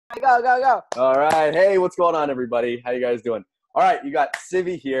Go, go, go. All right. Hey, what's going on, everybody? How you guys doing? All right, you got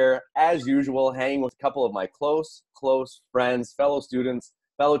Civi here, as usual, hanging with a couple of my close friends, fellow students,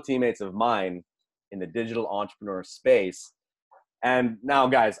 fellow teammates of mine in the digital entrepreneur space. And now,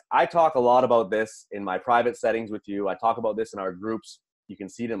 guys, I talk a lot about this in my private settings with you. I talk about this in our groups. You can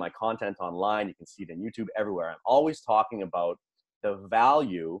see it in my content online. You can see it in YouTube, everywhere. I'm always talking about the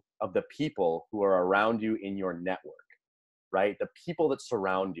value of the people who are around you in your network, right? The people that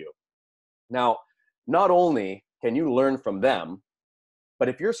surround you. Now, not only can you learn from them, but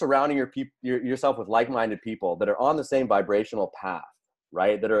if you're surrounding yourself with like-minded people that are on the same vibrational path,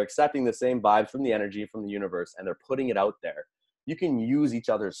 right, that are accepting the same vibes from the energy, from the universe, and they're putting it out there, you can use each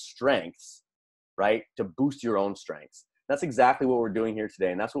other's strengths, right, to boost your own strengths. That's exactly what we're doing here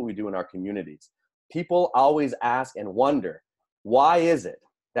today, and that's what we do in our communities. People always ask and wonder, why is it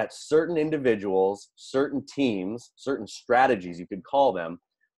that certain individuals, certain teams, certain strategies, you could call them,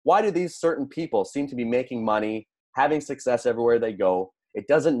 why do these certain people seem to be making money, having success everywhere they go? It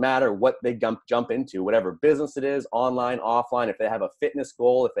doesn't matter what they jump into, whatever business it is, online, offline, if they have a fitness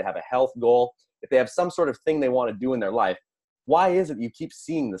goal, if they have a health goal, if they have some sort of thing they want to do in their life. Why is it you keep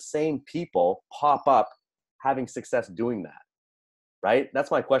seeing the same people pop up having success doing that, right?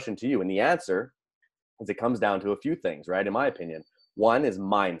 That's my question to you. And the answer is it comes down to a few things, right? In my opinion, one is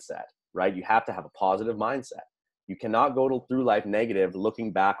mindset, right? You have to have a positive mindset. You cannot go through life negative,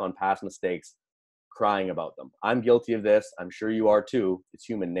 looking back on past mistakes, crying about them. I'm guilty of this. I'm sure you are too. It's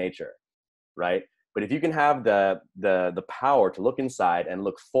human nature, right? But if you can have the power to look inside and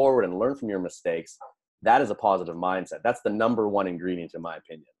look forward and learn from your mistakes, that is a positive mindset. That's the number one ingredient, in my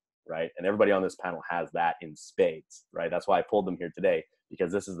opinion, right? And everybody on this panel has that in spades, right? That's why I pulled them here today,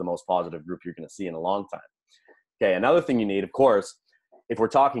 because this is the most positive group you're going to see in a long time. Okay, another thing you need, of course, if we're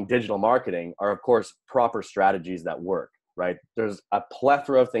talking digital marketing, are, of course, proper strategies that work, right? There's a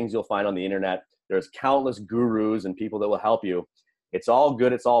plethora of things you'll find on the internet. There's countless gurus and people that will help you. It's all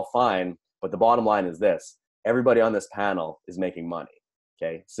good. It's all fine. But the bottom line is this. Everybody on this panel is making money,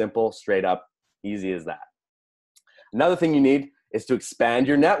 okay? Simple, straight up, easy as that. Another thing you need is to expand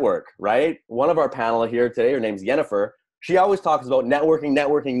your network, right? One of our panel here today, her name's Jennifer. She always talks about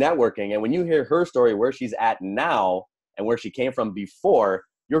networking. And when you hear her story, where she's at now, and where she came from before,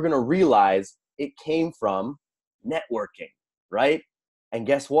 you're going to realize it came from networking, right? And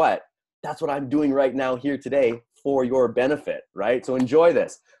guess what? That's what I'm doing right now here today for your benefit, right? So enjoy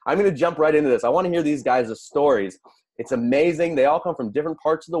this. I'm going to jump right into this. I want to hear these guys' stories. It's amazing. They all come from different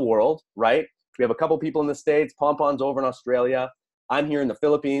parts of the world, right? We have a couple people in the States, Pompon's over in Australia. I'm here in the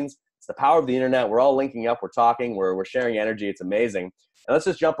Philippines. It's the power of the internet. We're all linking up. We're talking. We're sharing energy. It's amazing. And let's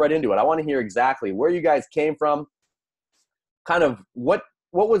just jump right into it. I want to hear exactly where you guys came from, kind of what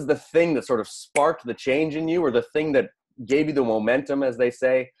was the thing that sort of sparked the change in you, or the thing that gave you the momentum, as they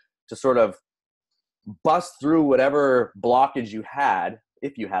say, to sort of bust through whatever blockage you had,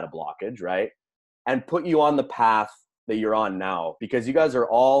 if you had a blockage, right? And put you on the path that you're on now, because you guys are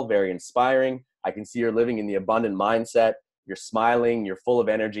all very inspiring. I can see you're living in the abundant mindset. You're smiling. You're full of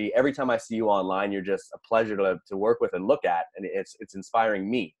energy. Every time I see you online, you're just a pleasure to work with and look at. And it's inspiring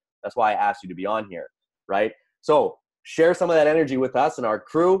me. That's why I asked you to be on here, right? So share some of that energy with us and our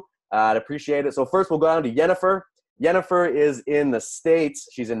crew. I'd appreciate it. So first we'll go down to Jennifer. Jennifer is in the States.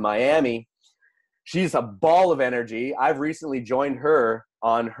 She's in Miami. She's a ball of energy. I've recently joined her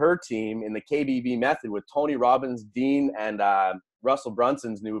on her team in the KBB method with Tony Robbins, Dean, and Russell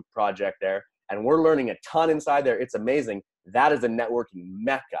Brunson's new project there. And we're learning a ton inside there. It's amazing. That is a networking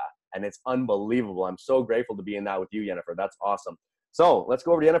mecca, and it's unbelievable. I'm so grateful to be in that with you, Jennifer. That's awesome. So let's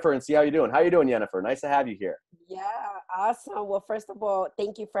go over to Jennifer and see how you're doing. How you doing, Jennifer? Nice to have you here. Yeah, awesome. Well, first of all,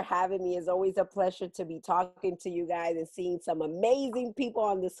 thank you for having me. It's always a pleasure to be talking to you guys and seeing some amazing people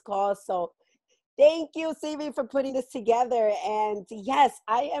on this call. So thank you, CV, for putting this together. And yes,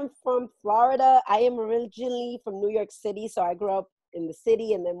 I am from Florida. I am originally from New York City. So I grew up in the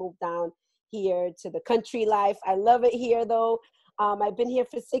city and then moved down here to the country life. I love it here, though. I've been here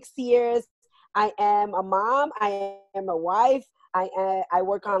for 6 years. I am a mom. I am a wife. I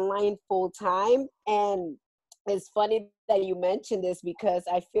work online full time, and it's funny that you mentioned this because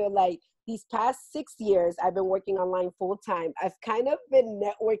I feel like these past 6 years I've been working online full time. I've kind of been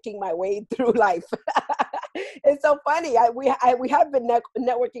networking my way through life. It's so funny. We have been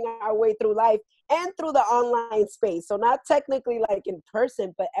networking our way through life and through the online space. So not technically like in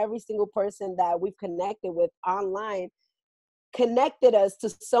person, but every single person that we've connected with online connected us to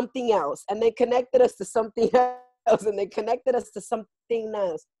something else, and they connected us to something else, and they connected us to something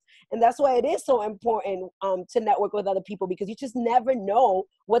else. And that's why it is so important to network with other people, because you just never know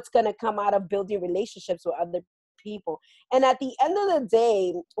what's going to come out of building relationships with other people. And at the end of the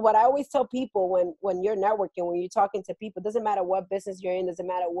day, what I always tell people when you're networking, when you're talking to people, doesn't matter what business you're in, doesn't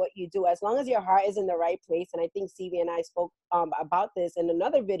matter what you do, as long as your heart is in the right place. And I think Stevie and I spoke about this in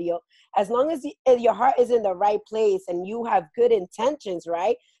another video. As long as your heart is in the right place and you have good intentions,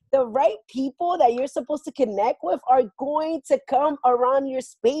 right? The right people that you're supposed to connect with are going to come around your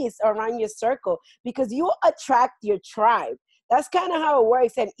space, around your circle, because you attract your tribe. That's kind of how it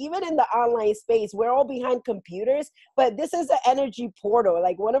works. And even in the online space, we're all behind computers, but this is an energy portal.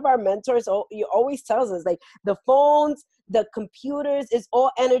 Like one of our mentors always tells us, like the phones, the computers is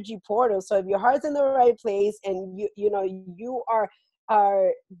all energy portals. So if your heart's in the right place and you are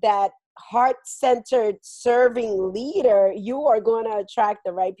that heart-centered serving leader, you are going to attract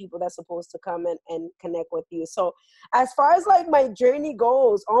the right people that's supposed to come and connect with you. So as far as like my journey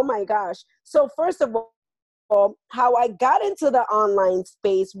goes, oh my gosh. So first of all, how I got into the online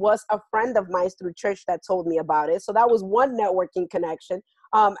space was a friend of mine through church that told me about it. So that was one networking connection.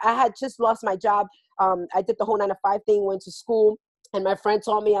 I had just lost my job. I did the whole 9-to-5 thing, went to school. And my friend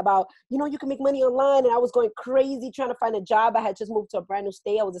told me about, you can make money online. And I was going crazy trying to find a job. I had just moved to a brand new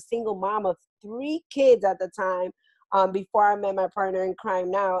state. I was a single mom of 3 kids at the time, before I met my partner in crime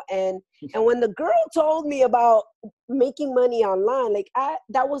now. And when the girl told me about making money online, like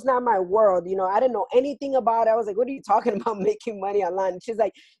that was not my world. I didn't know anything about it. I was like, what are you talking about making money online? And she's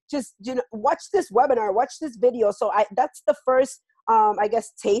like, just, watch this webinar, watch this video. So that's the first, I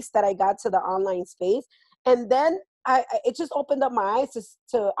guess, taste that I got to the online space. And then it just opened up my eyes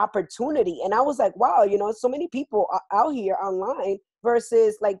to opportunity. And I was like, wow, so many people out here online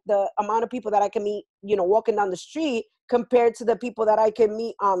versus like the amount of people that I can meet, walking down the street compared to the people that I can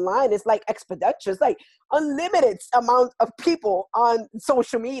meet online. It's like exponential. It's like unlimited amount of people on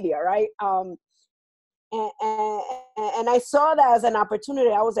social media, right? And I saw that as an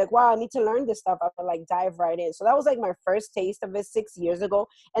opportunity. I was like, wow, I need to learn this stuff. I would like dive right in. So that was like my first taste of it 6 years ago.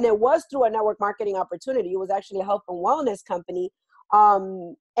 And it was through a network marketing opportunity. It was actually a health and wellness company.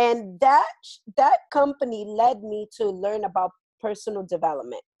 And that company led me to learn about personal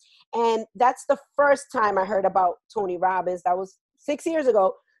development. And that's the first time I heard about Tony Robbins. That was 6 years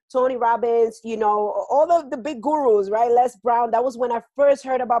ago. Tony Robbins, all of the big gurus, right? Les Brown. That was when I first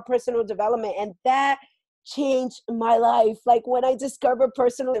heard about personal development. And that changed my life. Like when I discovered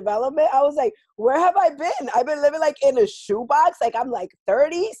personal development, I was like, where have I been? I've been living like in a shoebox. Like I'm like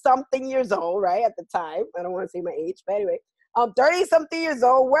 30 something years old, right? At the time. I don't want to say my age, but anyway, I'm 30 something years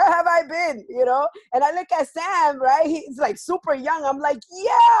old. Where have I been? And I look at Sam, right? He's like super young. I'm like,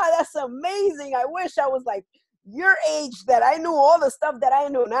 yeah, that's amazing. I wish I was like your age, that I knew all the stuff that I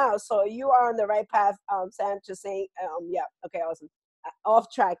know now. So you are on the right path, Sam, just saying, yeah. Okay, awesome. Off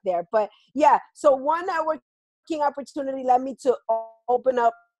track there, but yeah. So one networking opportunity led me to open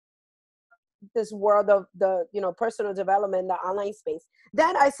up this world of the personal development, the online space.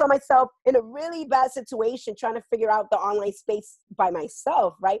 Then I saw myself in a really bad situation trying to figure out the online space by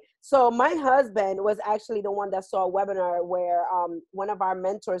myself, right? So my husband was actually the one that saw a webinar where one of our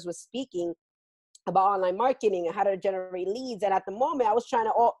mentors was speaking about online marketing and how to generate leads. And at the moment I was trying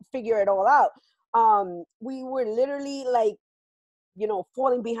to figure it all out. We were literally like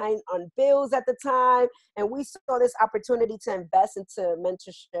falling behind on bills at the time. And we saw this opportunity to invest into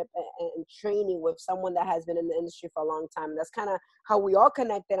mentorship and training with someone that has been in the industry for a long time. That's kind of how we all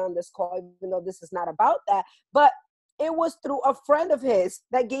connected on this call, even though this is not about that. But it was through a friend of his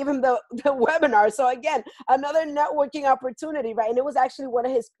that gave him the webinar. So again, another networking opportunity, right? And it was actually one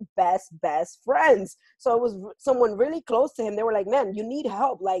of his best friends. So it was someone really close to him. They were like, man, you need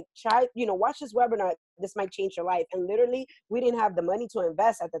help. Like try, watch this webinar. This might change your life. And literally we didn't have the money to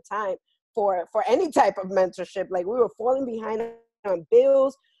invest at the time for any type of mentorship. Like we were falling behind on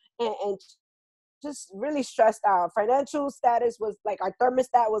bills and just really stressed out. Financial status was like, our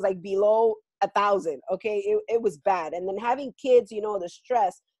thermostat was like below 1,000. Okay. It was bad. And then having kids, the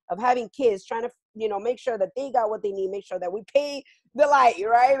stress of having kids, trying to, make sure that they got what they need, make sure that we pay the light,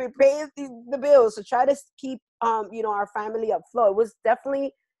 right? We pay the bills. So try to keep, our family afloat. It was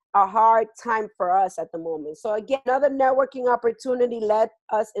definitely a hard time for us at the moment. So again, another networking opportunity led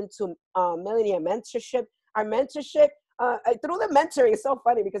us into Millionaire Mentorship. Our mentorship, through the mentoring, it's so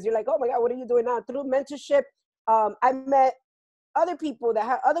funny because you're like, oh my God, what are you doing now? Through mentorship, I met other people that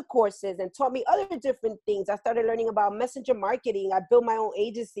had other courses and taught me other different things. I started learning about messenger marketing. I built my own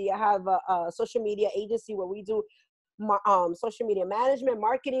agency. I have a social media agency where we do social media management,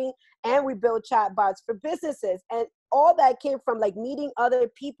 marketing, and we build chatbots for businesses. And all that came from like meeting other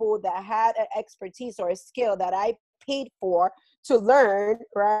people that had an expertise or a skill that I paid for to learn,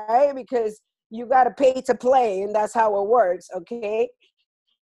 right? Because you got to pay to play, and that's how it works, okay?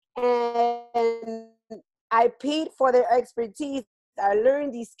 And I paid for their expertise. I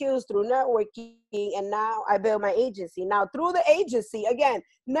learned these skills through networking, and now I build my agency. Now through the agency, again,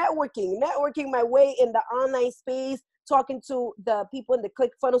 networking my way in the online space, talking to the people in the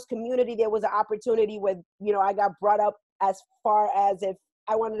ClickFunnels community. There was an opportunity where, you know, I got brought up as far as if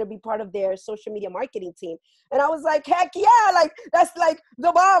I wanted to be part of their social media marketing team. And I was like, heck yeah, like that's like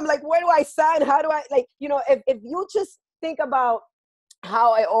the bomb. Like, where do I sign? How do I, like, you know, if you just think about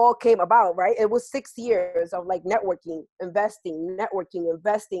how it all came about, right? It was 6 years of like networking, investing.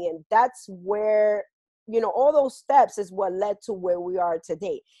 And that's where, you know, all those steps is what led to where we are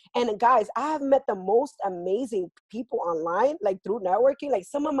today. And guys, I have met the most amazing people online, like through networking, like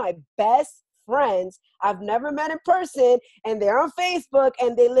some of my best friends I've never met in person, and they're on Facebook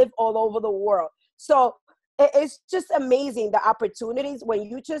and they live all over the world. So it's just amazing the opportunities when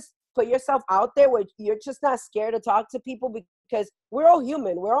you just put yourself out there where you're just not scared to talk to people, because we're all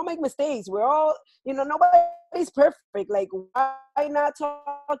human. We all make mistakes. We're all, you know, nobody's perfect. Like, why not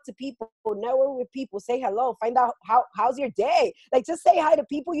talk to people, network with people, say hello, find out how's your day? Like, just say hi to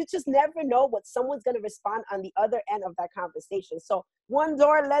people. You just never know what someone's going to respond on the other end of that conversation. So one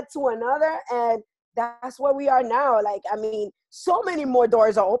door led to another, and that's where we are now. Like, I mean, so many more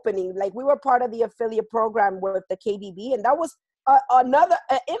doors are opening. Like, we were part of the affiliate program with the KBB, and that was another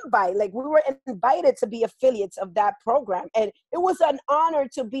invite. Like, we were invited to be affiliates of that program, and it was an honor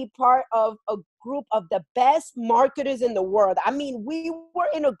to be part of a group of the best marketers in the world. I mean, we were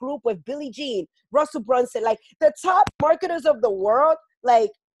in a group with Billie Jean, Russell Brunson, like the top marketers of the world,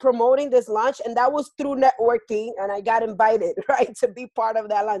 like promoting this launch. And that was through networking, and I got invited, right, to be part of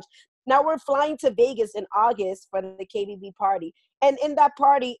that launch. Now we're flying to Vegas in August for the KBB party, and in that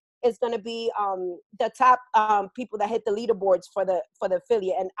party is going to be the top people that hit the leaderboards for the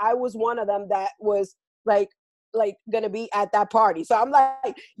affiliate, and I was one of them that was like going to be at that party. So I'm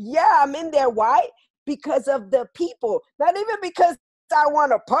like, yeah, I'm in there. Why? Because of the people, not even because I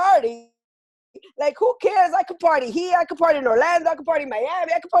want to party. Like, who cares? I could party here, I could party in Orlando, I could party in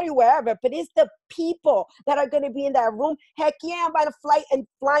Miami, I could party wherever, but it's the people that are going to be in that room. Heck yeah, I'm about to fly and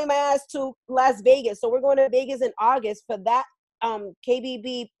fly my ass to Las Vegas. So we're going to Vegas in August for that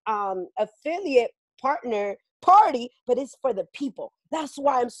KBB affiliate partner party, but it's for the people. That's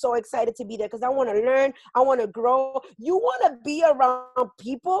why I'm so excited to be there, because I want to learn, I want to grow. You want to be around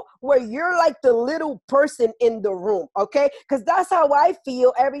people where you're like the little person in the room, okay? Because that's how I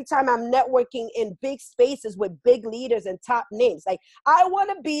feel every time I'm networking in big spaces with big leaders and top names. Like, I want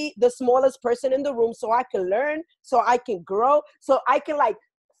to be the smallest person in the room so I can learn, so I can grow, so I can like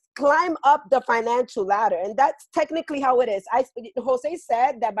climb up the financial ladder. And that's technically how it is. Jose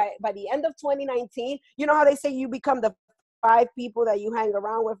said that by the end of 2019, you know how they say you become the 5 people that you hang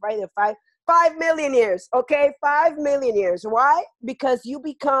around with, right? The five millionaires, okay? 5 millionaires. Why? Because you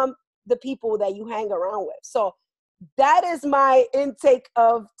become the people that you hang around with. So that is my intake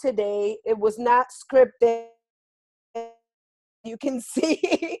of today. It was not scripted, you can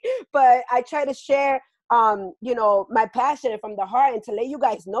see, but I try to share you know, my passion from the heart, and to let you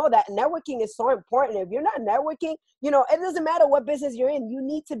guys know that networking is so important. If you're not networking, you know, it doesn't matter what business you're in, you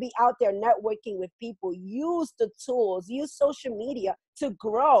need to be out there networking with people. Use the tools, use social media to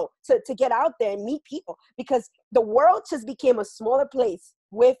grow, to get out there and meet people, because the world just became a smaller place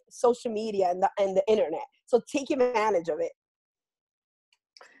with social media and the internet. So take advantage of it.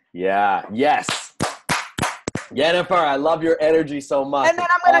 Yeah. Yes. Jennifer, I love your energy so much. And then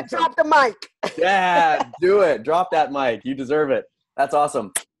I'm going to drop the mic. Yeah, do it. Drop that mic. You deserve it. That's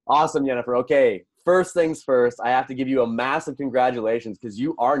awesome. Awesome, Jennifer. Okay, first things first, I have to give you a massive congratulations, because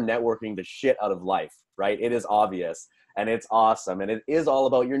you are networking the shit out of life, right? It is obvious, and it's awesome, and it is all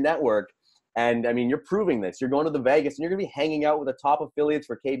about your network. And I mean, you're proving this. You're going to the Vegas, and you're going to be hanging out with the top affiliates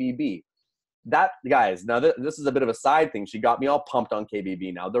for KBB. That, guys, now this is a bit of a side thing. She got me all pumped on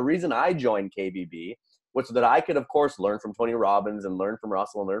KBB. Now, the reason I joined KBB was so that I could, of course, learn from Tony Robbins and learn from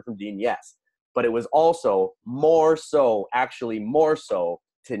Russell and learn from Dean, yes. But it was also more so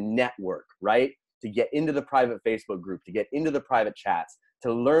to network, right? To get into the private Facebook group, to get into the private chats,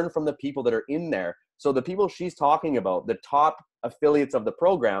 to learn from the people that are in there. So the people she's talking about, the top affiliates of the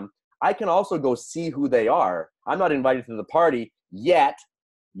program, I can also go see who they are. I'm not invited to the party yet,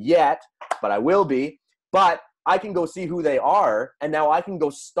 but I will be. But I can go see who they are, and now I can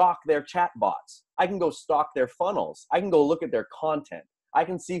go stalk their chat bots. I can go stalk their funnels. I can go look at their content. I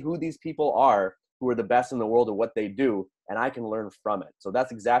can see who these people are who are the best in the world at what they do, and I can learn from it. So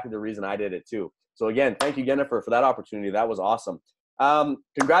that's exactly the reason I did it too. So again, thank you, Jennifer, for that opportunity. That was awesome.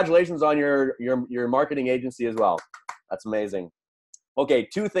 Congratulations on your marketing agency as well. That's amazing. Okay,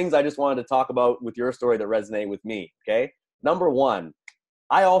 2 things I just wanted to talk about with your story that resonate with me, okay? Number 1,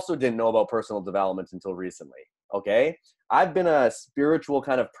 I also didn't know about personal development until recently. Okay. I've been a spiritual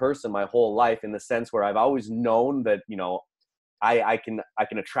kind of person my whole life, in the sense where I've always known that, I can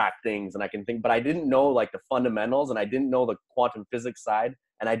attract things and I can think, but I didn't know like the fundamentals, and I didn't know the quantum physics side,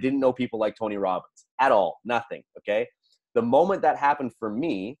 and I didn't know people like Tony Robbins at all. Nothing. Okay. The moment that happened for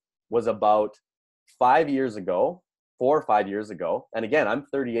me was about 5 years ago, 4 or 5 years ago. And again, I'm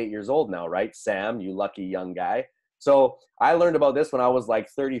 38 years old now, right? Sam, you lucky young guy. So I learned about this when I was like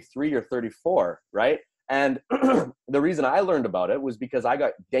 33 or 34, right? And the reason I learned about it was because I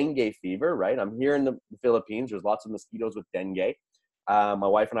got dengue fever, right? I'm here in the Philippines. There's lots of mosquitoes with dengue. My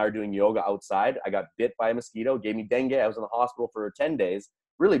wife and I are doing yoga outside. I got bit by a mosquito, gave me dengue. I was in the hospital for 10 days,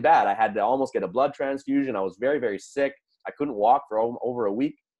 really bad. I had to almost get a blood transfusion. I was very, very sick. I couldn't walk for over a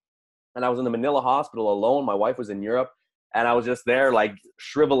week. And I was in the Manila hospital alone. My wife was in Europe, and I was just there like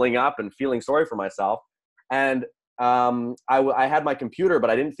shriveling up and feeling sorry for myself. And I had my computer, but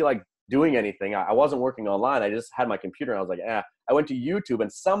I didn't feel like doing anything. I wasn't working online. I just had my computer, and I was like, I went to YouTube,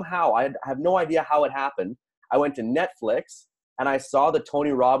 and somehow I have no idea how it happened. I went to Netflix, and I saw the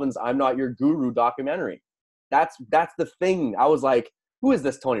Tony Robbins "I'm Not Your Guru" documentary. That's the thing. I was like, who is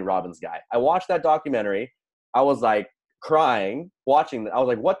this Tony Robbins guy? I watched that documentary. I was like crying watching. I was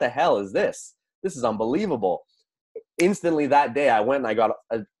like, what the hell is this? This is unbelievable. Instantly that day, I went and I got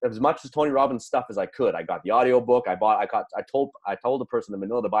as much as Tony Robbins stuff as I could. I got the audio book. I told the person in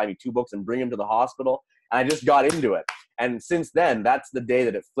Manila to buy me 2 books and bring him to the hospital. And I just got into it. And since then, that's the day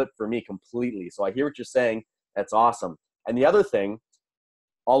that it flipped for me completely. So I hear what you're saying. That's awesome. And the other thing,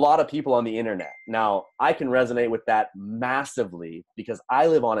 a lot of people on the internet. Now, I can resonate with that massively because I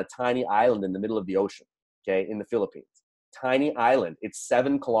live on a tiny island in the middle of the ocean, okay, in the Philippines. Tiny island. It's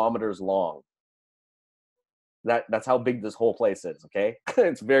 7 kilometers long. That's how big this whole place is, okay?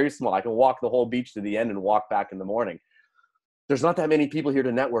 It's very small. I can walk the whole beach to the end and walk back in the morning. There's not that many people here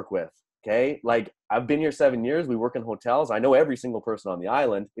to network with, okay? Like, I've been here 7 years. We work in hotels. I know every single person on the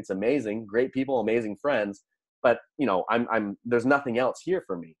island. It's amazing. Great people, amazing friends. But, there's nothing else here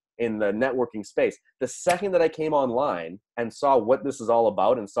for me in the networking space. The second that I came online and saw what this is all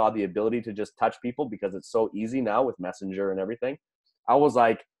about and saw the ability to just touch people because it's so easy now with Messenger and everything, I was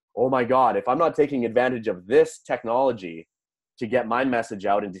like, oh my God, if I'm not taking advantage of this technology to get my message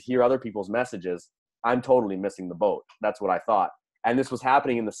out and to hear other people's messages, I'm totally missing the boat. That's what I thought. And this was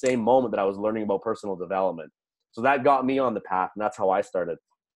happening in the same moment that I was learning about personal development. So that got me on the path, and that's how I started.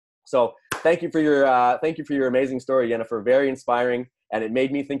 So thank you for your amazing story, Jennifer. Very inspiring, and it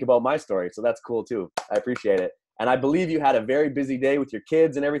made me think about my story. So that's cool too. I appreciate it. And I believe you had a very busy day with your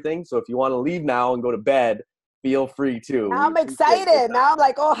kids and everything. So if you want to leave now and go to bed, feel free to. Now I'm excited. Now I'm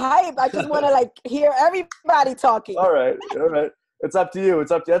like, oh, hype. I just want to like hear everybody talking. All right. It's up to you.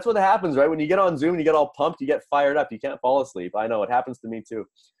 It's up to you. That's what happens, right? When you get on Zoom, you get all pumped, you get fired up. You can't fall asleep. I know it happens to me too.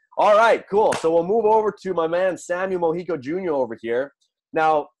 All right, cool. So we'll move over to my man, Samuel Mojico Jr. over here.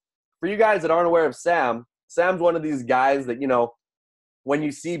 Now, for you guys that aren't aware of Sam's one of these guys that, when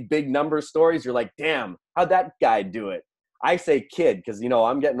you see big number stories, you're like, damn, how'd that guy do it? I say kid because,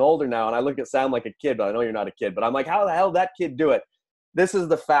 I'm getting older now and I look at Sam like a kid, but I know you're not a kid. But I'm like, how the hell did that kid do it? This is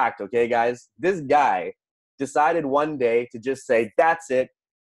the fact, okay, guys? This guy decided one day to just say, that's it.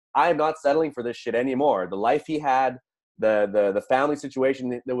 I'm not settling for this shit anymore. The life he had, the family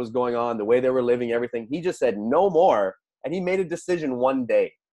situation that was going on, the way they were living, everything. He just said no more. And he made a decision one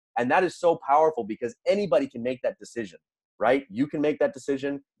day. And that is so powerful because anybody can make that decision, right? You can make that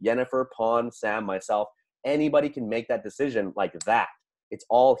decision. Jennifer, Pon, Sam, myself. Anybody can make that decision like that. It's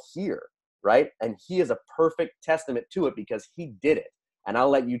all here, right? And he is a perfect testament to it because he did it. And I'll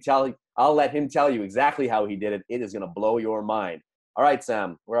let him tell you exactly how he did it. It is going to blow your mind. All right,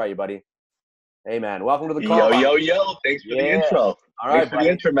 Sam, where are you, buddy? Hey, man, welcome to the call. Yo. Thanks for the intro. All right, thanks for the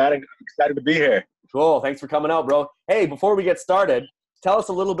intro, man. I'm excited to be here. Cool. Thanks for coming out, bro. Hey, before we get started, tell us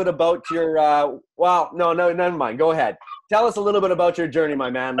a little bit about your, no, never mind. Go ahead. Tell us a little bit about your journey, my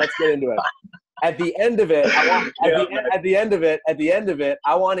man. Let's get into it. At the end of it,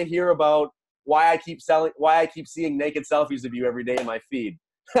 I want to hear about why I keep seeing naked selfies of you every day in my feed.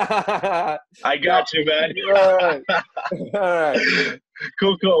 I got you, man. All right.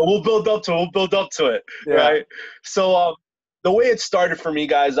 Cool. We'll build up to it. Yeah. Right. So the way it started for me,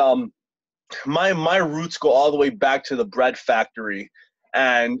 guys, my roots go all the way back to the bread factory.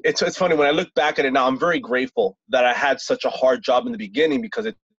 And it's funny when I look back at it now, I'm very grateful that I had such a hard job in the beginning because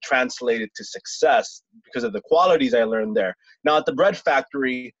it translated to success because of the qualities I learned there. Now at the bread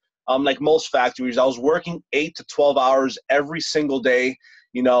factory, like most factories, I was working 8 to 12 hours every single day.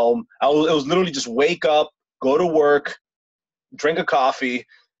 It was literally just wake up, go to work, drink a coffee,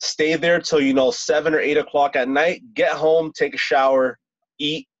 stay there till 7 or 8 o'clock at night, get home, take a shower,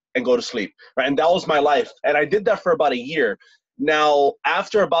 eat, and go to sleep, right? And that was my life. And I did that for about a year. Now,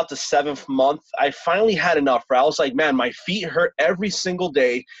 after about the 7th month, I finally had enough, right? I was like, man, my feet hurt every single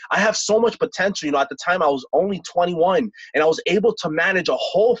day. I have so much potential. You know, at the time I was only 21 and I was able to manage a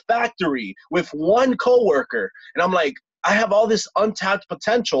whole factory with one coworker. And I'm like, I have all this untapped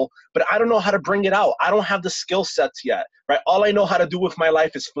potential, but I don't know how to bring it out. I don't have the skill sets yet, right? All I know how to do with my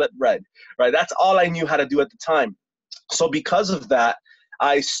life is flip bread, right? That's all I knew how to do at the time. So because of that,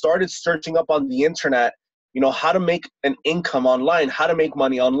 I started searching up on the internet, you know, how to make an income online, how to make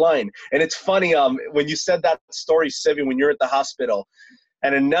money online. And it's funny, when you said that story, Sivi, when you're at the hospital,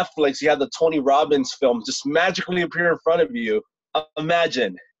 and in Netflix, you have the Tony Robbins film just magically appear in front of you.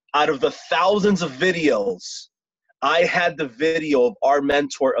 Imagine, out of the thousands of videos, I had the video of our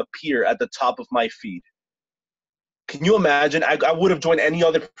mentor appear at the top of my feed. Can you imagine? I would have joined any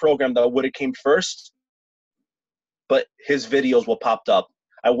other program that would have came first, but his videos were popped up.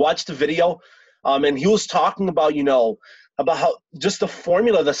 I watched the video, and he was talking about, you know, about how just the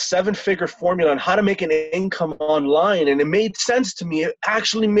formula, the 7-figure formula on how to make an income online. And it made sense to me. It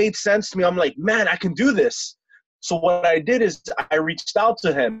actually made sense to me. I'm like, man, I can do this. So what I did is I reached out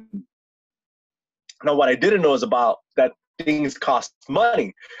to him. Now, what I didn't know is about that things cost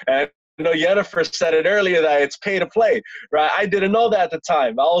money. And you know, Jennifer said it earlier that it's pay to play, right? I didn't know that at the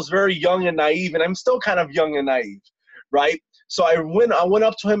time. I was very young and naive, and I'm still kind of young and naive, right? So I went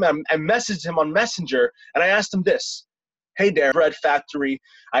up to him and messaged him on Messenger, and I asked him this: hey, Darren, Bread Factory,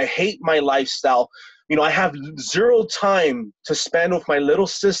 I hate my lifestyle. You know, I have zero time to spend with my little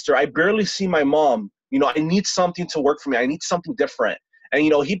sister. I barely see my mom. You know, I need something to work for me. I need something different. And, you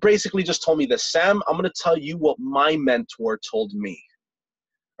know, he basically just told me this: Sam, I'm going to tell you what my mentor told me,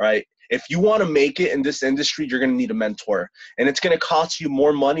 right? If you want to make it in this industry, you're going to need a mentor. And it's going to cost you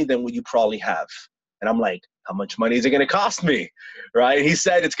more money than what you probably have. And I'm like, how much money is it going to cost me, right? He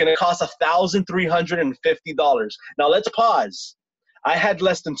said it's going to cost $1,350. Now, let's pause. I had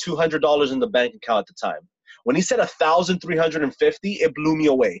less than $200 in the bank account at the time. When he said $1,350, it blew me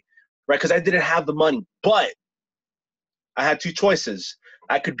away, right? Because I didn't have the money. But I had two choices.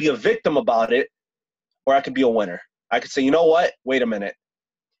 I could be a victim about it, or I could be a winner. I could say, you know what? Wait a minute.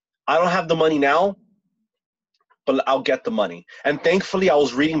 I don't have the money now, but I'll get the money. And thankfully, I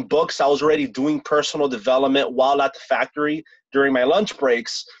was reading books. I was already doing personal development while at the factory during my lunch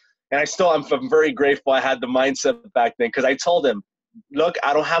breaks. And I'm very grateful I had the mindset back then, because I told him, look,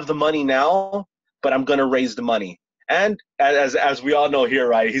 I don't have the money now, but I'm going to raise the money. And as we all know here,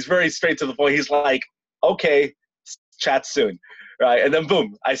 right, he's very straight to the point. He's like, okay, chat soon, right? And then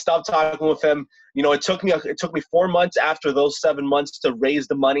boom, I stopped talking with him. You know, it took me 4 months after those 7 months to raise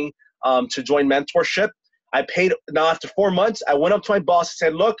the money to join mentorship. I paid. Now after 4 months, I went up to my boss and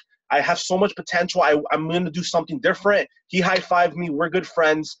said, look, I have so much potential. I'm going to do something different. He high-fived me. We're good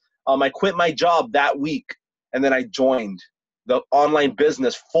friends. I quit my job that week, and then I joined the online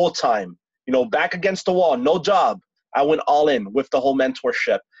business full-time, you know, back against the wall, no job. I went all in with the whole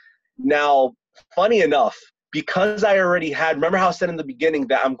mentorship. Now, funny enough, because I already had, remember how I said in the beginning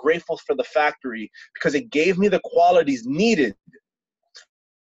that I'm grateful for the factory because it gave me the qualities needed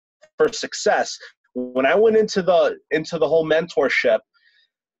for success. When I went into the whole mentorship,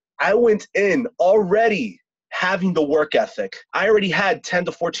 I went in already having the work ethic. I already had 10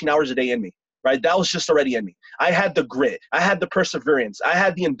 to 14 hours a day in me, right? That was just already in me. I had the grit. I had the perseverance. I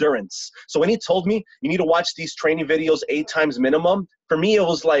had the endurance. So when he told me, you need to watch these training videos 8 times minimum, for me, it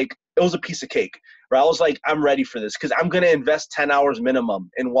was like, it was a piece of cake, right? I was like, I'm ready for this because I'm going to invest 10 hours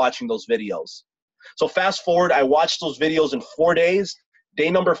minimum in watching those videos. So fast forward, I watched those videos in 4 days. Day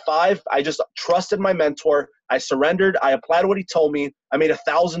number 5, I just trusted my mentor. I surrendered. I applied what he told me. I made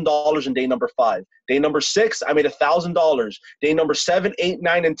 $1,000 in day number 5. Day number 6, I made $1,000. Day number 7, 8,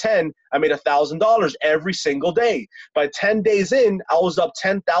 9, and 10, I made $1,000 every single day. By 10 days in, I was up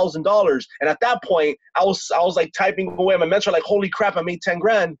 $10,000. And at that point, I was like typing away at my mentor, like, holy crap, I made 10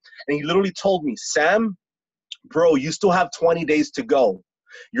 grand. And he literally told me, Sam, bro, you still have 20 days to go.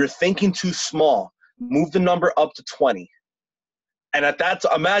 You're thinking too small. Move the number up to 20. And at that,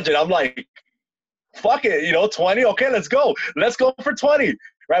 imagine, I'm like, fuck it, you know, 20, okay, let's go. Let's go for 20,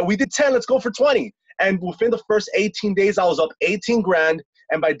 right? We did 10, let's go for 20. And within the first 18 days, I was up 18 grand.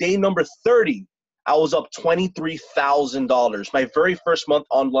 And by day number 30, I was up $23,000, my very first month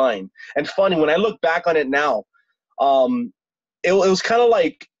online. And funny, when I look back on it now, it was kind of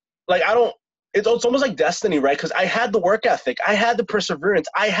like it's almost like destiny, right? Because I had the work ethic, I had the perseverance,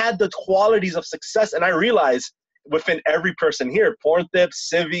 I had the qualities of success. And I realized within every person here, Pornthip,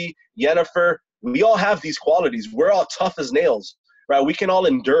 Civi, Jennifer, we all have these qualities. We're all tough as nails, right? We can all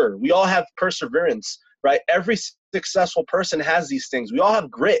endure. We all have perseverance, right? Every successful person has these things. We all have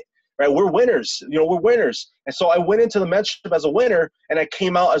grit, right? We're winners. We're winners. And so I went into the mentorship as a winner, and I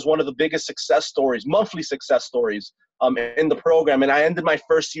came out as one of the biggest success stories, monthly success stories in the program. And I ended my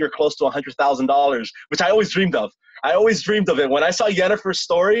first year close to $100,000, which I always dreamed of. I always dreamed of it. When I saw Yennefer's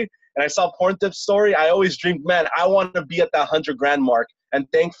story and I saw Porntip's story, I always dreamed, man, I want to be at that 100 grand mark. And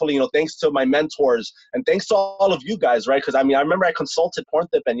thankfully, thanks to my mentors and thanks to all of you guys, right? Because I remember I consulted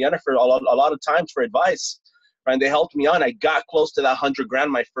Porntip and Yennefer a lot of times for advice, right? And they helped me on. I got close to that 100 grand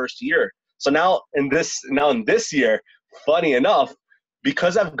my first year. So now in this year, funny enough,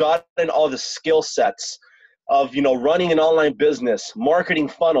 because I've gotten all the skill sets of, running an online business, marketing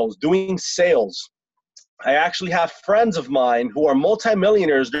funnels, doing sales, I actually have friends of mine who are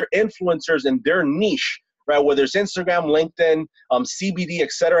multimillionaires. They're influencers in their niche, right? Whether it's Instagram, LinkedIn, CBD,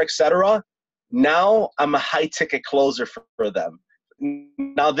 et cetera, et cetera. Now I'm a high ticket closer for them.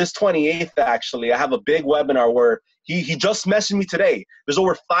 Now this 28th, actually, I have a big webinar where he just messaged me today. There's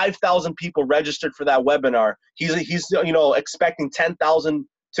over 5,000 people registered for that webinar. He's expecting 10,000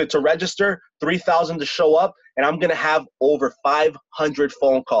 to register, 3,000 to show up, and I'm gonna have over 500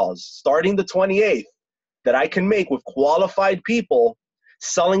 phone calls starting the 28th that I can make with qualified people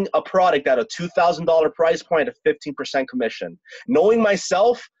selling a product at a $2,000 price point at 15% commission. Knowing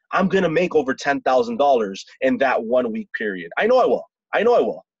myself, I'm going to make over $10,000 in that 1 week period. I know I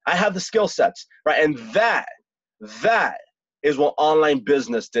will. I have the skill sets, right? And that is what online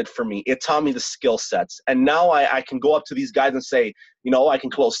business did for me. It taught me the skill sets. And now I can go up to these guys and say, I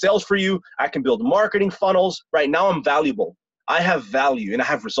can close sales for you. I can build marketing funnels. Right now I'm valuable. I have value and I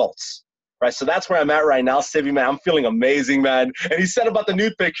have results. Right, so that's where I'm at right now, Civi, man. I'm feeling amazing, man. And he said about the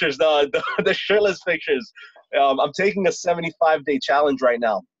nude pictures, the shirtless pictures. I'm taking a 75-day challenge right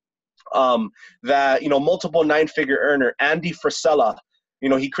now. That multiple 9-figure earner Andy Frisella,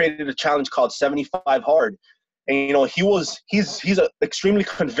 he created a challenge called 75 Hard, and he's extremely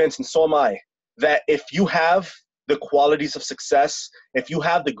convinced, and so am I, that if you have the qualities of success, if you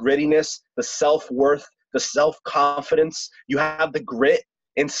have the grittiness, the self-worth, the self-confidence, you have the grit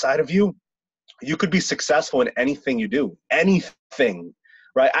inside of you, you could be successful in anything you do, anything,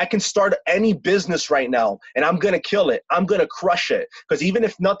 right? I can start any business right now and I'm going to kill it. I'm going to crush it. Because even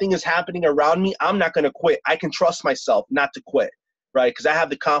if nothing is happening around me, I'm not going to quit. I can trust myself not to quit, right? Because I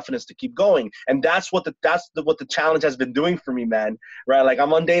have the confidence to keep going. And that's what the challenge has been doing for me, man, right? Like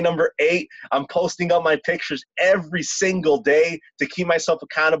I'm on day number 8. I'm posting up my pictures every single day to keep myself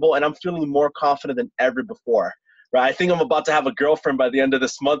accountable. And I'm feeling more confident than ever before. Right, I think I'm about to have a girlfriend by the end of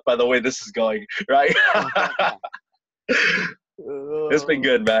this month, by the way this is going, right? It's been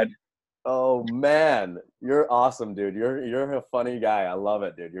good, man. Oh, man. You're awesome, dude. You're a funny guy. I love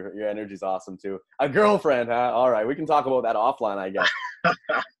it, dude. Your energy's awesome, too. A girlfriend, huh? All right. We can talk about that offline, I guess.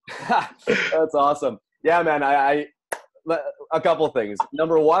 That's awesome. Yeah, man. A couple things.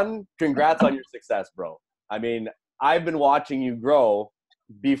 Number one, congrats on your success, bro. I mean, I've been watching you grow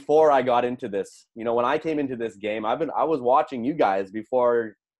before I got into this. When I came into this game, I was watching you guys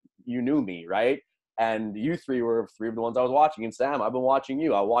before you knew me, right? And you three were 3 of the ones I was watching. And Sam, I've been watching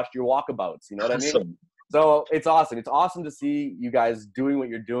you. I watched your walkabouts. You know what I mean? So it's awesome. It's awesome to see you guys doing what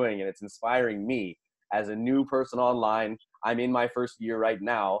you're doing, and it's inspiring me as a new person online. I'm in my first year right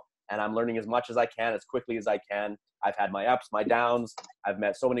now, and I'm learning as much as I can, as quickly as I can. I've had my ups, my downs. I've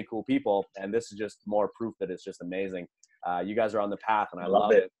met so many cool people, and this is just more proof that it's just amazing. You guys are on the path, and I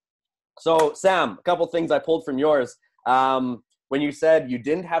love it. So, Sam, a couple things I pulled from yours. When you said you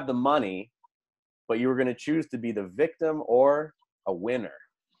didn't have the money, but you were going to choose to be the victim or a winner.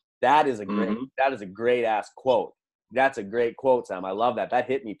 That is a great ass quote. That's a great quote, Sam. I love that. That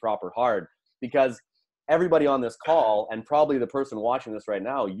hit me proper hard, because everybody on this call, and probably the person watching this right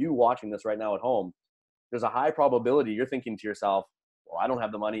now, you watching this right now at home, there's a high probability you're thinking to yourself, well, I don't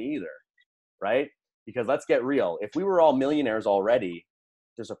have the money either, right? Because let's get real. If we were all millionaires already,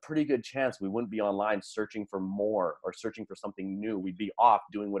 there's a pretty good chance we wouldn't be online searching for more or searching for something new. We'd be off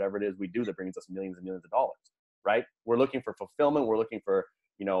doing whatever it is we do that brings us millions and millions of dollars, right? We're looking for fulfillment. We're looking for,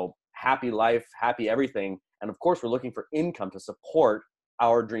 happy life, happy everything. And of course, we're looking for income to support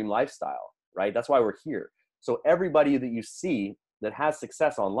our dream lifestyle, right? That's why we're here. So everybody that you see that has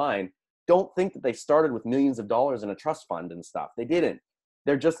success online, don't think that they started with millions of dollars in a trust fund and stuff. They didn't.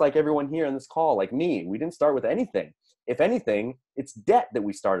 They're just like everyone here in this call, like me. We didn't start with anything. If anything, it's debt that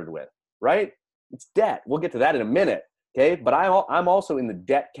we started with, right? It's debt. We'll get to that in a minute, okay? But I'm also in the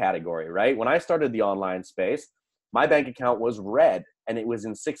debt category, right? When I started the online space, my bank account was red, and it was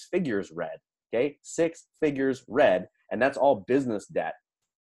in 6 figures red, okay? 6 figures red, and that's all business debt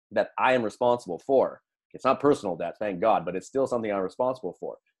that I am responsible for. It's not personal debt, thank God, but it's still something I'm responsible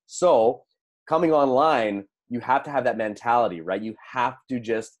for. So coming online you have to have that mentality, right? You have to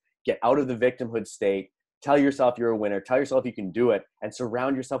just get out of the victimhood state, tell yourself you're a winner, tell yourself you can do it, and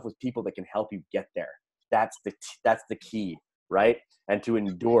surround yourself with people that can help you get there. That's the key, right? And to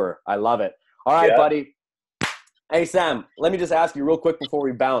endure. I love it. All right, buddy. Hey, Sam, let me just ask you real quick before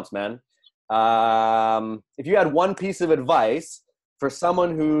we bounce, man. If you had one piece of advice for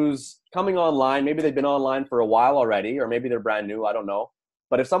someone who's coming online, maybe they've been online for a while already, or maybe they're brand new, I don't know.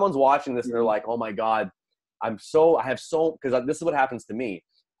 But if someone's watching this and they're like, oh my God, because this is what happens to me.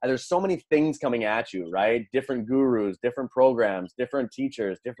 And there's so many things coming at you, right? Different gurus, different programs, different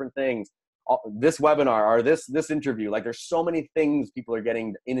teachers, different things. This webinar or this interview, like there's so many things people are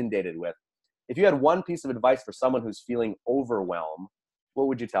getting inundated with. If you had one piece of advice for someone who's feeling overwhelmed, what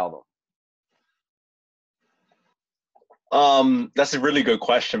would you tell them? That's a really good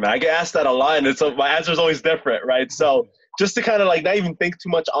question, man. I get asked that a lot, and my answer is always different, right? So just to kind of like not even think too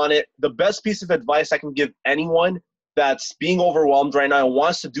much on it, the best piece of advice I can give anyone that's being overwhelmed right now and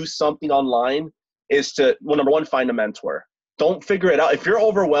wants to do something online is to, well, number one, find a mentor. Don't figure it out. If you're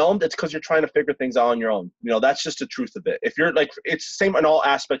overwhelmed, it's because you're trying to figure things out on your own. You know, that's just the truth of it. If you're like, it's the same in all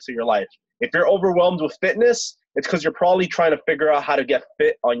aspects of your life. If you're overwhelmed with fitness, it's because you're probably trying to figure out how to get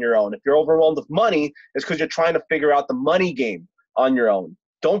fit on your own. If you're overwhelmed with money, it's because you're trying to figure out the money game on your own.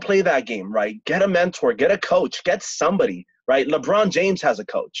 Don't play that game, right? Get a mentor, get a coach, get somebody, right? LeBron James has a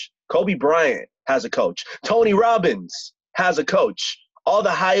coach. Kobe Bryant has a coach. Tony Robbins has a coach. All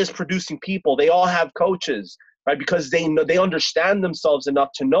the highest producing people, they all have coaches, right? Because they know, they understand themselves enough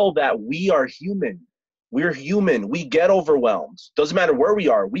to know that we are human. We're human. We get overwhelmed. Doesn't matter where we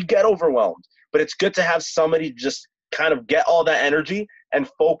are. We get overwhelmed. But it's good to have somebody just kind of get all that energy and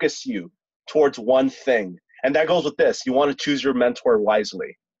focus you towards one thing. And that goes with this. You want to choose your mentor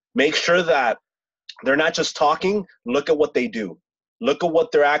wisely. Make sure that they're not just talking. Look at what they do. Look at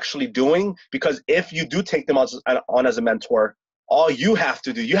what they're actually doing. Because if you do take them on as a mentor, all you have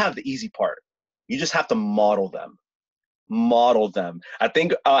to do, you have the easy part. You just have to model them. Model them. I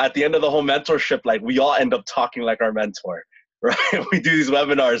think at the end of the whole mentorship, like we all end up talking like our mentor, right? We do these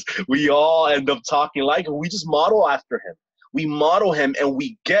webinars. We all end up talking like him. We just model after him. We model him and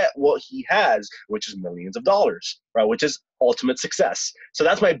we get what he has, which is millions of dollars, right? Which is ultimate success. So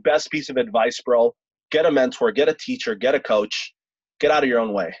that's my best piece of advice, bro. Get a mentor, get a teacher, get a coach, get out of your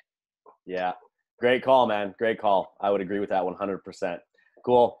own way. Yeah. Great call, man. Great call. I would agree with that 100%.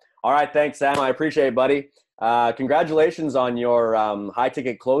 Cool. All right. Thanks, Sam. I appreciate it, buddy. Congratulations on your high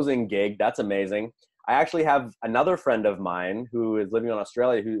ticket closing gig. That's amazing. I actually have another friend of mine who is living in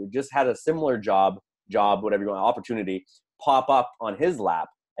Australia who just had a similar job, whatever you want, opportunity pop up on his lap.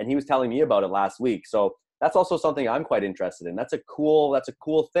 And he was telling me about it last week. So that's also something I'm quite interested in. That's a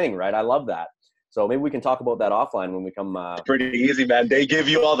cool thing, right? I love that. So maybe we can talk about that offline when we come. It's pretty easy, man. They give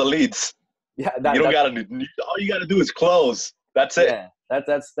you all the leads. Yeah. You don't got to do, all you got to do is close. That's it. Yeah.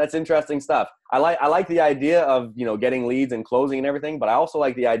 That's interesting stuff. I like the idea of, you know, getting leads and closing and everything, but I also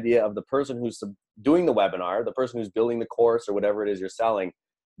like the idea of the person who's doing the webinar, the person who's building the course or whatever it is you're selling.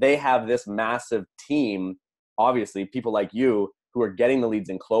 They have this massive team, obviously people like you who are getting the leads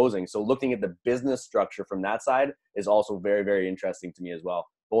and closing. So looking at the business structure from that side is also very, very interesting to me as well.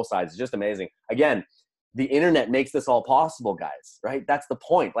 Both sides. It's just amazing. Again, the internet makes this all possible, guys, right? That's the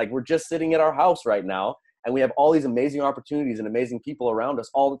point. Like we're just sitting at our house right now. And we have all these amazing opportunities and amazing people around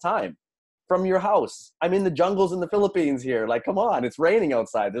us all the time from your house. I'm in the jungles in the Philippines here. Like, come on, it's raining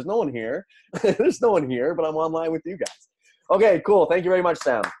outside. There's no one here. There's no one here, but I'm online with you guys. Okay, cool. Thank you very much,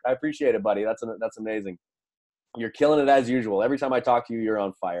 Sam. I appreciate it, buddy. That's amazing. You're killing it as usual. Every time I talk to you, you're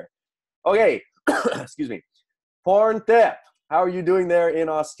on fire. Okay, excuse me. Porn tip. How are you doing there in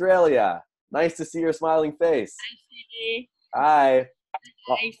Australia? Nice to see your smiling face. Hi.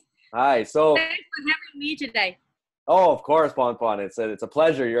 Hi. Hi. So thanks for having me today. Oh, of course, Pon Pon. It's a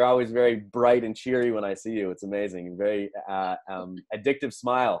pleasure. You're always very bright and cheery when I see you. It's amazing. Very addictive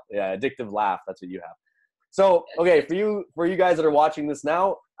smile. Yeah, addictive laugh. That's what you have. So, okay, for you guys that are watching this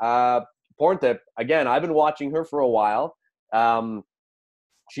now, porn tip. Again, I've been watching her for a while.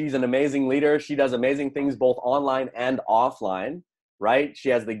 She's an amazing leader. She does amazing things both online and offline, right? She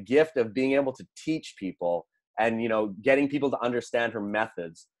has the gift of being able to teach people and, you know, getting people to understand her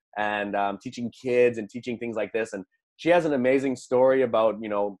methods. And teaching kids and teaching things like this. And she has an amazing story about, you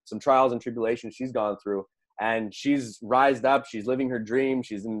know, some trials and tribulations she's gone through. And she's rised up. She's living her dream.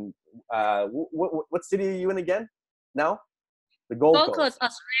 She's in, what city are you in again now? The Gold Coast,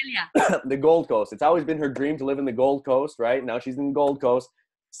 Australia. The Gold Coast. It's always been her dream to live in the Gold Coast, right? Now she's in the Gold Coast,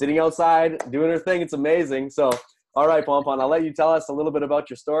 sitting outside, doing her thing. It's amazing. So, all right, Pon Pon, I'll let you tell us a little bit about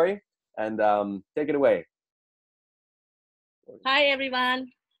your story and take it away. Hi, everyone.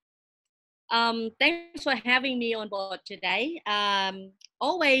 Thanks for having me on board today.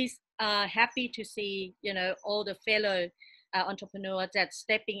 Always happy to see, all the fellow entrepreneurs that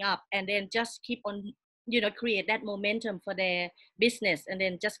stepping up and then just keep on, create that momentum for their business and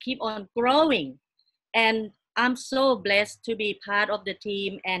then just keep on growing. And I'm so blessed to be part of the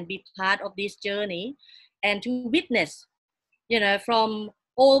team and be part of this journey and to witness, from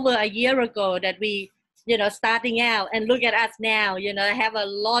over a year ago that we, starting out and look at us now, have a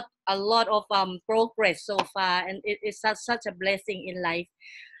lot of progress so far. And it is such a blessing in life.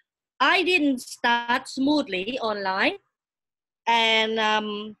 I didn't start smoothly online. And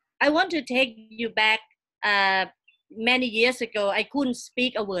I want to take you back many years ago. I couldn't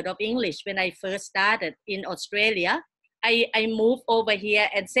speak a word of English when I first started in Australia. I moved over here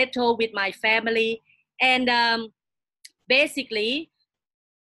and settled with my family. And basically,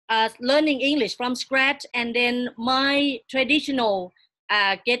 learning English from scratch, and then my traditional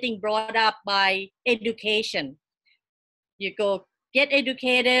getting brought up by education. You go get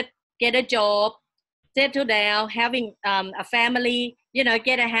educated, get a job, settle down, having a family,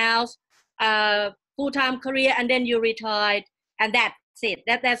 get a house, full-time career, and then you retired, and that's it.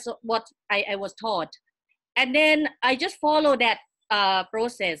 That's what I was taught. And then I just follow that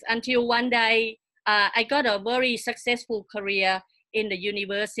process until one day I got a very successful career in the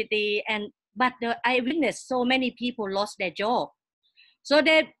university, but I witnessed so many people lost their job. So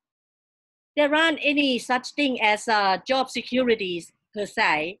there aren't any such thing as job securities per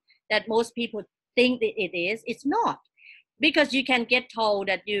se that most people think that it is. It's not, because you can get told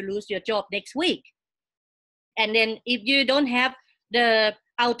that you lose your job next week. And then if you don't have the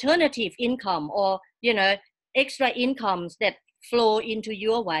alternative income or, extra incomes that flow into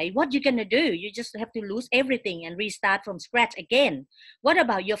your way, what you're going to do? You just have to lose everything and restart from scratch again. What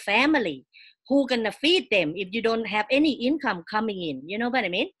about your family? Who's going to feed them if you don't have any income coming in? You know what I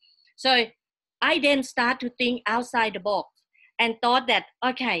mean? So I then start to think outside the box and thought that,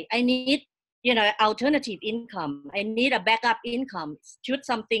 okay, I need, alternative income. I need a backup income should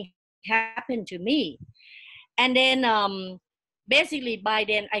something happen to me. And then basically by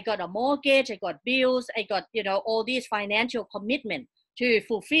then I got a mortgage, I got bills, I got, all these financial commitment to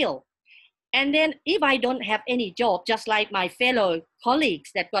fulfill. And then if I don't have any job, just like my fellow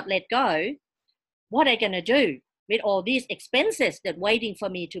colleagues that got let go, what am I going to do with all these expenses that waiting for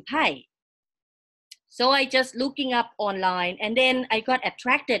me to pay? So I just looking up online, and then I got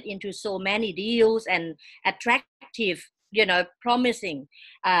attracted into so many deals and attractive, promising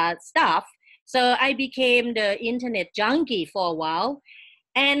stuff. So I became the internet junkie for a while,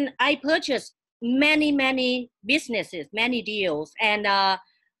 and I purchased many businesses, many deals, and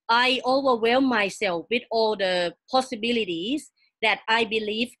I overwhelmed myself with all the possibilities that I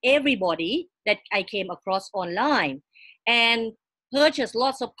believe everybody that I came across online, and purchased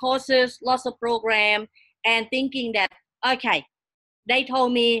lots of courses, lots of programs, and thinking that, okay, they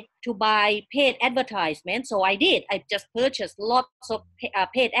told me to buy paid advertisements, so I did. I just purchased lots of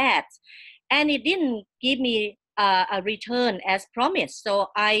paid ads, and it didn't give me a return as promised. So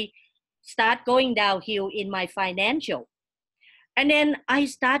I start going downhill in my financial. And then I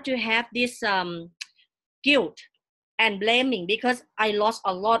start to have this guilt and blaming because I lost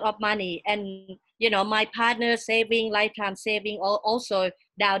a lot of money, and my partner saving, lifetime saving, also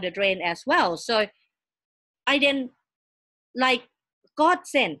down the drain as well. So I then, like, God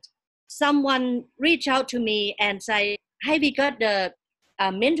sent someone reach out to me and say, hey, we got the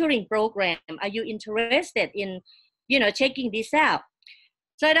mentoring program. Are you interested in, checking this out?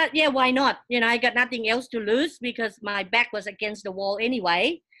 So I thought, yeah, why not? I got nothing else to lose because my back was against the wall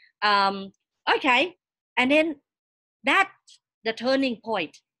anyway. Okay. And then that's the turning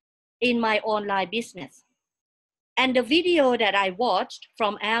point in my online business. And the video that I watched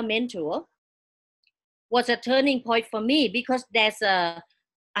from our mentor was a turning point for me, because there's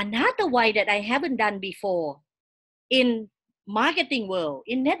another way that I haven't done before in marketing world,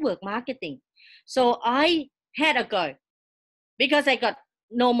 in network marketing. So I had a go because I got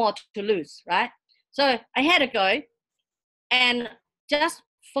no more to lose, right? So I had a go and just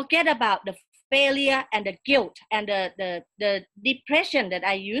forget about the failure and the guilt and the depression that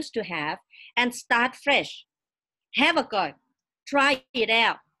I used to have, and start fresh. Have a go, try it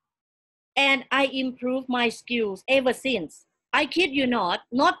out. And I improved my skills ever since. I kid you not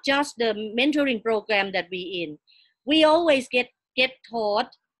just the mentoring program that we in. We always get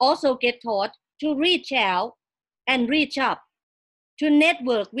taught to reach out and reach up, to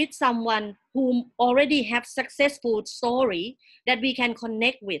network with someone who already have successful story that we can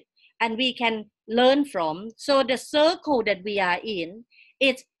connect with and we can learn from. So the circle that we are in,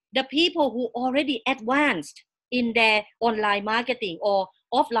 it's the people who already advanced in their online marketing or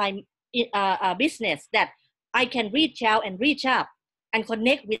offline business that I can reach out and reach up and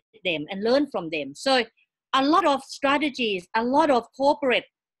connect with them and learn from them. So a lot of strategies, a lot of corporate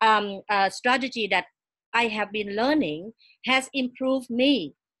strategy that I have been learning has improved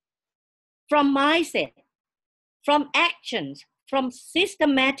me from mindset, from actions, from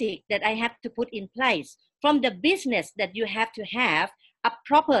systematic that I have to put in place, from the business that you have to have a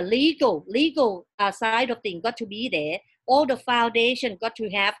proper legal side of things got to be there. All the foundation got to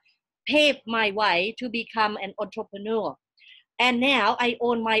have paved my way to become an entrepreneur. And now I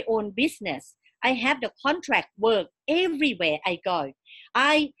own my own business. I have the contract work everywhere I go.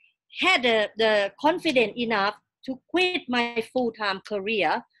 I had the confidence enough to quit my full-time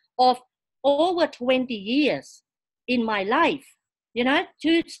career of over 20 years in my life, you know,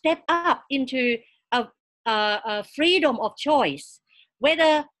 to step up into a freedom of choice,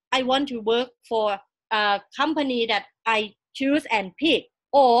 whether I want to work for a company that I choose and pick,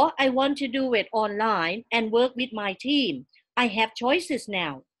 or I want to do it online and work with my team. I have choices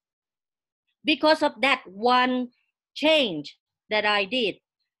now because of that one change that I did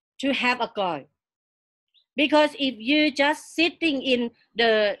to have a goal. Because if you just sitting in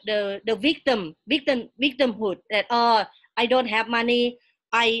the victimhood that I don't have money,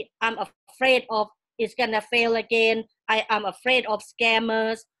 I'm afraid of it's gonna fail again, I am afraid of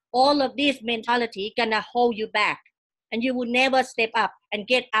scammers, all of this mentality gonna hold you back, and you will never step up and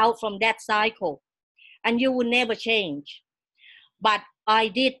get out from that cycle, and you will never change. But I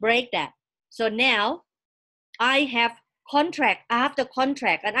did break that. So now I have contract after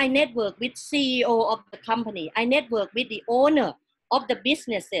contract, and I network with CEO of the company. I network with the owner of the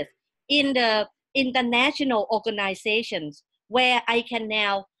businesses in the international organizations where I can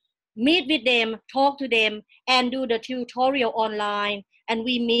now meet with them, talk to them, and do the tutorial online. And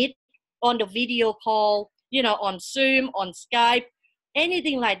we meet on the video call, you know, on Zoom, on Skype,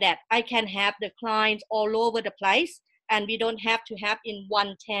 anything like that. I can have the clients all over the place, and we don't have to have in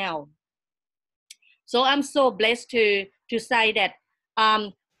one town. So I'm so blessed to say that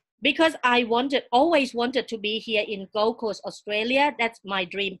because I always wanted to be here in Gold Coast, Australia. That's my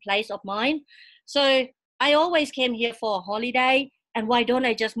dream place of mine. So I always came here for a holiday, and why don't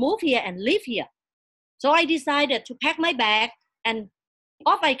I just move here and live here? So I decided to pack my bag and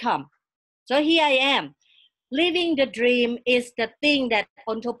off I come. So here I am. Living the dream is the thing that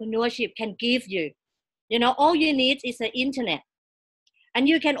entrepreneurship can give you. You know, all you need is the internet, and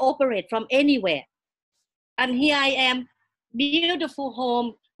you can operate from anywhere. And here I am, beautiful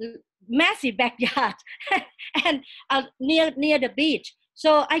home, massive backyard, and near the beach.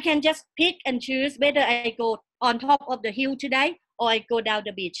 So I can just pick and choose whether I go on top of the hill today or I go down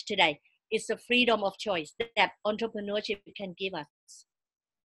the beach today. It's the freedom of choice that entrepreneurship can give us.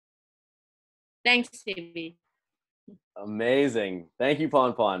 Thanks, Stevie. Amazing. Thank you,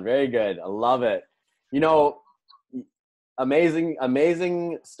 Pon Pon. Very good. I love it. You know,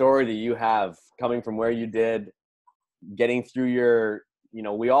 amazing story that you have coming from where you did, getting through your, you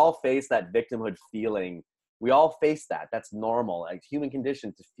know, we all face that victimhood feeling. We all face that. That's normal. Like human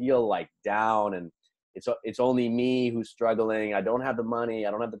condition to feel like down and it's only me who's struggling. I don't have the money.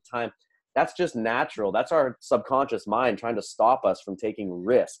 I don't have the time. That's just natural. That's our subconscious mind trying to stop us from taking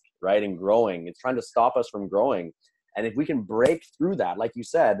risk, right? And growing. It's trying to stop us from growing. And if we can break through that, like you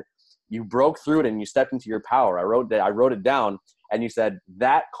said, you broke through it and you stepped into your power. I wrote it down, and you said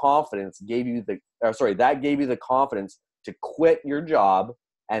that confidence gave you that gave you the confidence to quit your job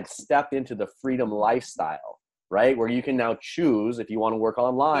and step into the freedom lifestyle, right? Where you can now choose if you want to work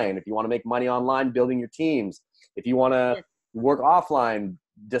online, if you want to make money online, building your teams, if you want to work offline,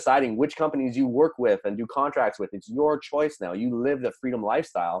 deciding which companies you work with and do contracts with. It's your choice now. You live the freedom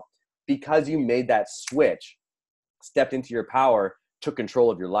lifestyle because you made that switch, stepped into your power, took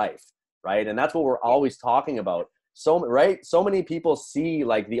control of your life, right? And that's what we're always talking about. So many people see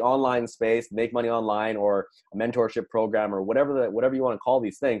like the online space, make money online, or a mentorship program, or whatever you want to call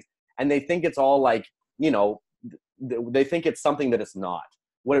these things, and they think it's all like, you know, they think it's something that it's not.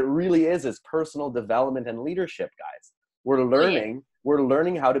 What it really is personal development and leadership, guys. We're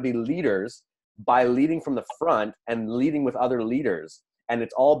learning how to be leaders by leading from the front and leading with other leaders, and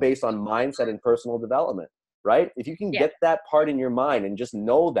it's all based on mindset and personal development, right? If you can get that part in your mind and just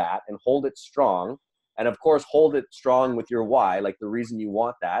know that and hold it strong. And of course, hold it strong with your why, like the reason you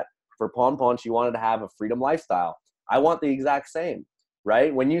want that. For Pon Pon, she wanted to have a freedom lifestyle. I want the exact same,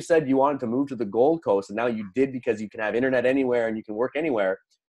 right? When you said you wanted to move to the Gold Coast, and now you did because you can have internet anywhere and you can work anywhere.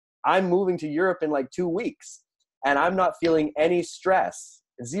 I'm moving to Europe in like 2 weeks, and I'm not feeling any stress,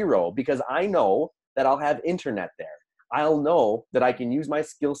 zero, because I know that I'll have internet there. I'll know that I can use my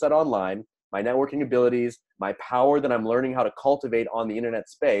skill set online, my networking abilities, my power that I'm learning how to cultivate on the internet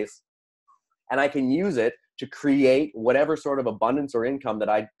space, and I can use it to create whatever sort of abundance or income that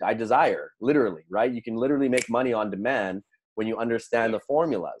I desire, literally, right? You can literally make money on demand when you understand the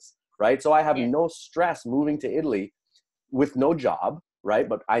formulas, right? So I have no stress moving to Italy with no job, right?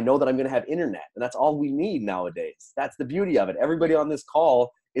 But I know that I'm going to have internet, and that's all we need nowadays. That's the beauty of it. Everybody on this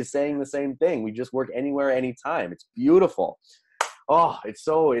call is saying the same thing. We just work anywhere, anytime. It's beautiful. Oh, it's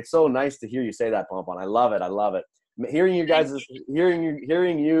so nice to hear you say that, Pompon. I love it. I love it. Hearing you guys,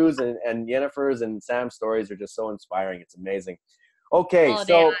 hearing yous and Jennifer's and Sam's stories are just so inspiring. It's amazing. Okay,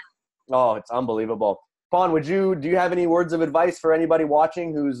 it's unbelievable. Pon, do you have any words of advice for anybody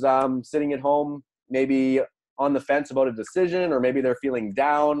watching who's sitting at home, maybe on the fence about a decision, or maybe they're feeling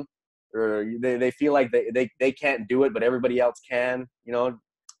down, or they feel like they can't do it, but everybody else can? You know,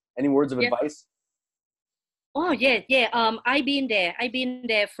 any words of advice? Oh yeah. I've been there. I've been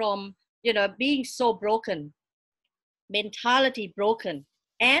there from, being so broken, mentality broken,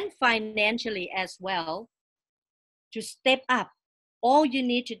 and financially as well. To step up, all you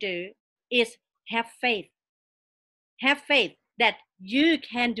need to do is have faith. Have faith that you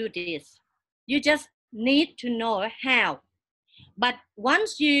can do this. You just need to know how. But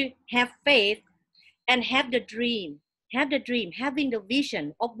once you have faith and have the dream, having the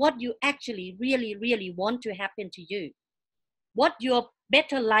vision of what you actually really, really want to happen to you, what your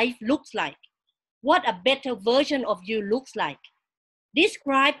better life looks like, what a better version of you looks like.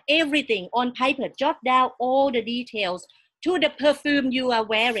 Describe everything on paper, jot down all the details, to the perfume you are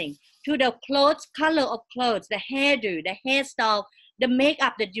wearing, to the clothes, color of clothes, the hairdo, the hairstyle, the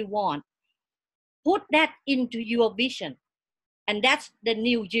makeup that you want. Put that into your vision. And that's the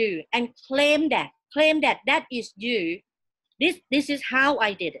new you. And claim that that is you. This is how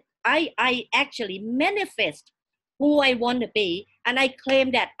I did it. I actually manifest who I want to be. And I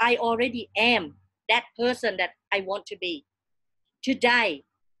claim that I already am that person that I want to be today.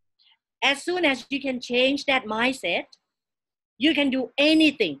 As soon as you can change that mindset, you can do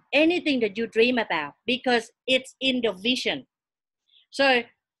anything that you dream about, because it's in the vision. So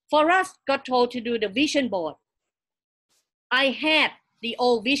for us, got told to do the vision board. I had the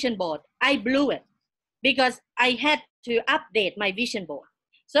old vision board. I blew it because I had to update my vision board.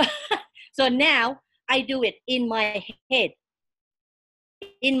 So, so now I do it in my head.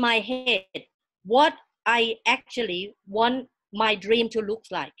 In my head, what I actually want my dream to look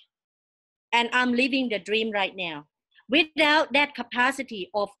like. And I'm living the dream right now. Without that capacity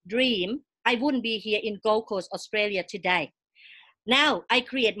of dream, I wouldn't be here in Gold Coast, Australia today. Now I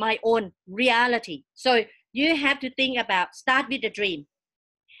create my own reality. So you have to think about, start with the dream.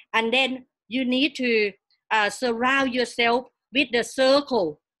 And then you need to surround yourself with the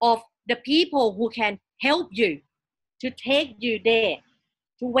circle of the people who can help you to take you there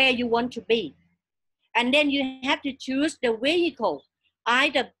to where you want to be. And then you have to choose the vehicle,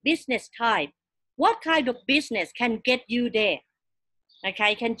 either business type. What kind of business can get you there?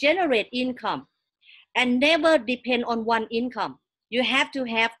 Okay, can generate income, and never depend on one income. You have to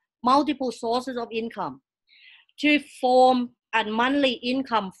have multiple sources of income to form a monthly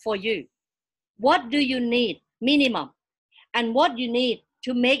income for you. What do you need minimum, and what you need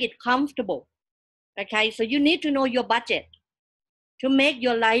to make it comfortable? Okay, so you need to know your budget to make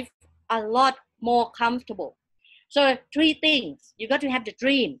your life a lot more comfortable. So 3 things. You got to have the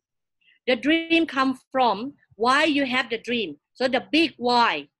dream. The dream comes from why you have the dream. So the big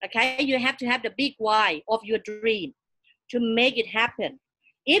why, okay? You have to have the big why of your dream to make it happen.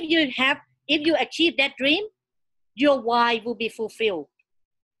 If you achieve that dream, your why will be fulfilled.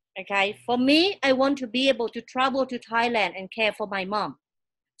 Okay? For me, I want to be able to travel to Thailand and care for my mom.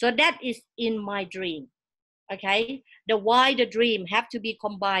 So that is in my dream. Okay? The why, the dream have to be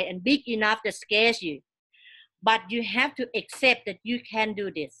combined and big enough that scares you. But you have to accept that you can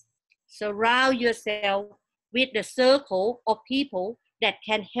do this. Surround yourself with the circle of people that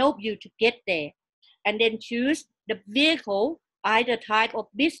can help you to get there. And then choose the vehicle, either type of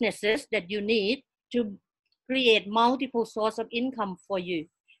businesses that you need to create multiple sources of income for you,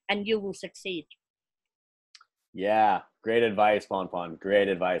 and you will succeed. Yeah, great advice, Pon. Great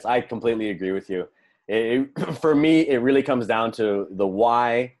advice. I completely agree with you. For me, it really comes down to the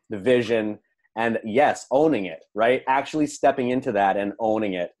why, the vision, and yes, owning it, right? Actually stepping into that and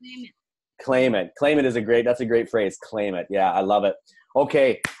owning it. Claim it. Claim it is that's a great phrase. Claim it. Yeah, I love it.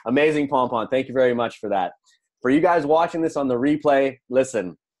 Okay, amazing, Pon. Thank you very much for that. For you guys watching this on the replay,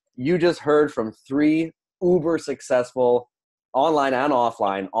 listen, you just heard from 3 uber successful online and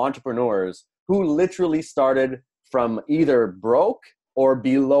offline entrepreneurs who literally started from either broke or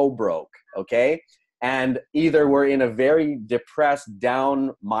below broke, okay? And either were in a very depressed,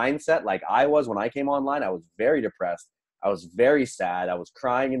 down mindset like I was when I came online. I was very depressed. I was very sad. I was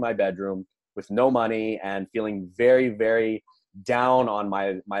crying in my bedroom. with no money and feeling very, very down on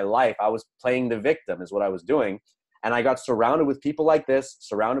my life. I was playing the victim is what I was doing. And I got surrounded with people like this,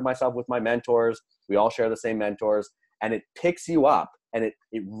 surrounded myself with my mentors. We all share the same mentors, and it picks you up and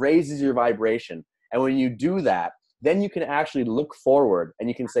it raises your vibration. And when you do that, then you can actually look forward and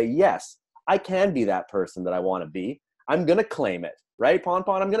you can say, yes, I can be that person that I want to be. I'm going to claim it, right, Pon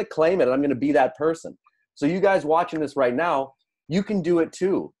Pon? I'm going to claim it and I'm going to be that person. So you guys watching this right now, you can do it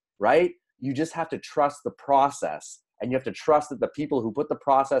too, right? You just have to trust the process, and you have to trust that the people who put the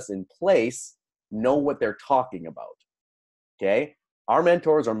process in place know what they're talking about, okay? Our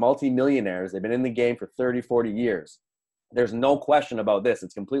mentors are multimillionaires. They've been in the game for 30, 40 years. There's no question about this.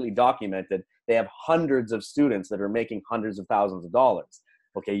 It's completely documented. They have hundreds of students that are making hundreds of thousands of dollars.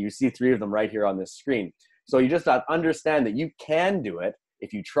 Okay, you see 3 of them right here on this screen. So you just understand that you can do it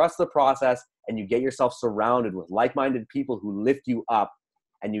if you trust the process and you get yourself surrounded with like-minded people who lift you up,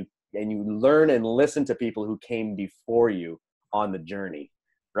 and you learn and listen to people who came before you on the journey,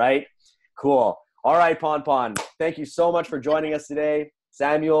 right? Cool. All right, Pon Pon, thank you so much for joining us today.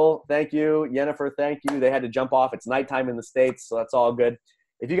 Samuel, thank you. Jennifer, thank you. They had to jump off. It's nighttime in the States, so that's all good.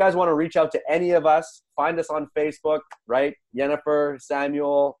 If you guys want to reach out to any of us, find us on Facebook, right? Jennifer,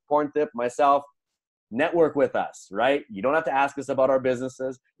 Samuel, Porntip, myself. Network with us, right? You don't have to ask us about our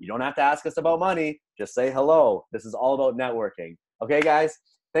businesses. You don't have to ask us about money. Just say hello. This is all about networking. Okay, guys?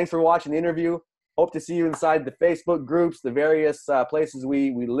 Thanks for watching the interview. Hope to see you inside the Facebook groups, the various places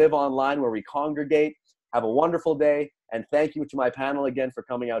we live online where we congregate. Have a wonderful day, and thank you to my panel again for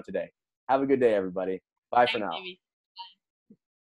coming out today. Have a good day, everybody. Bye for now.